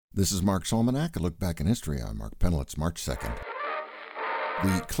This is Mark's Almanac, a look back in history. I'm Mark Pennell. It's March 2nd.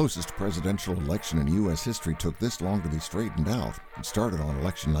 The closest presidential election in U.S. history took this long to be straightened out. It started on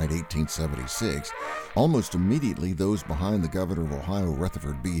election night 1876. Almost immediately, those behind the governor of Ohio,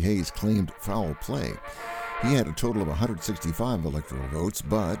 Rutherford B. Hayes, claimed foul play. He had a total of 165 electoral votes,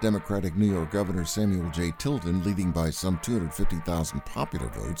 but Democratic New York Governor Samuel J. Tilden, leading by some 250,000 popular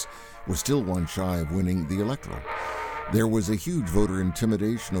votes, was still one shy of winning the electoral. There was a huge voter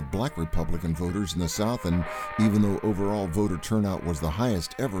intimidation of black Republican voters in the South, and even though overall voter turnout was the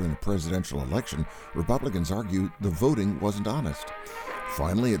highest ever in a presidential election, Republicans argued the voting wasn't honest.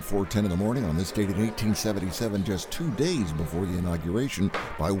 Finally, at 4:10 in the morning on this date in 1877, just 2 days before the inauguration,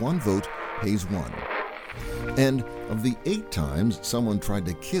 by one vote, Hayes won. And of the 8 times someone tried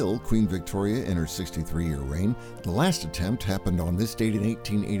to kill Queen Victoria in her 63-year reign, the last attempt happened on this date in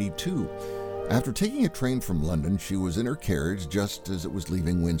 1882. After taking a train from London, she was in her carriage just as it was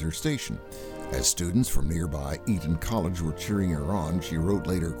leaving Windsor Station. As students from nearby Eton College were cheering her on, she wrote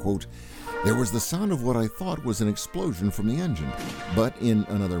later, quote, "There was the sound of what I thought was an explosion from the engine, but in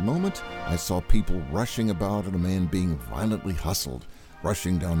another moment I saw people rushing about and a man being violently hustled,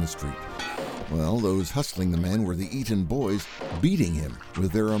 rushing down the street." Well, those hustling the man were the Eton boys beating him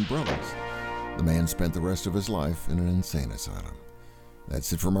with their umbrellas. The man spent the rest of his life in an insane asylum.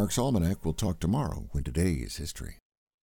 That's it for Mark's Almanac. We'll talk tomorrow when today is history.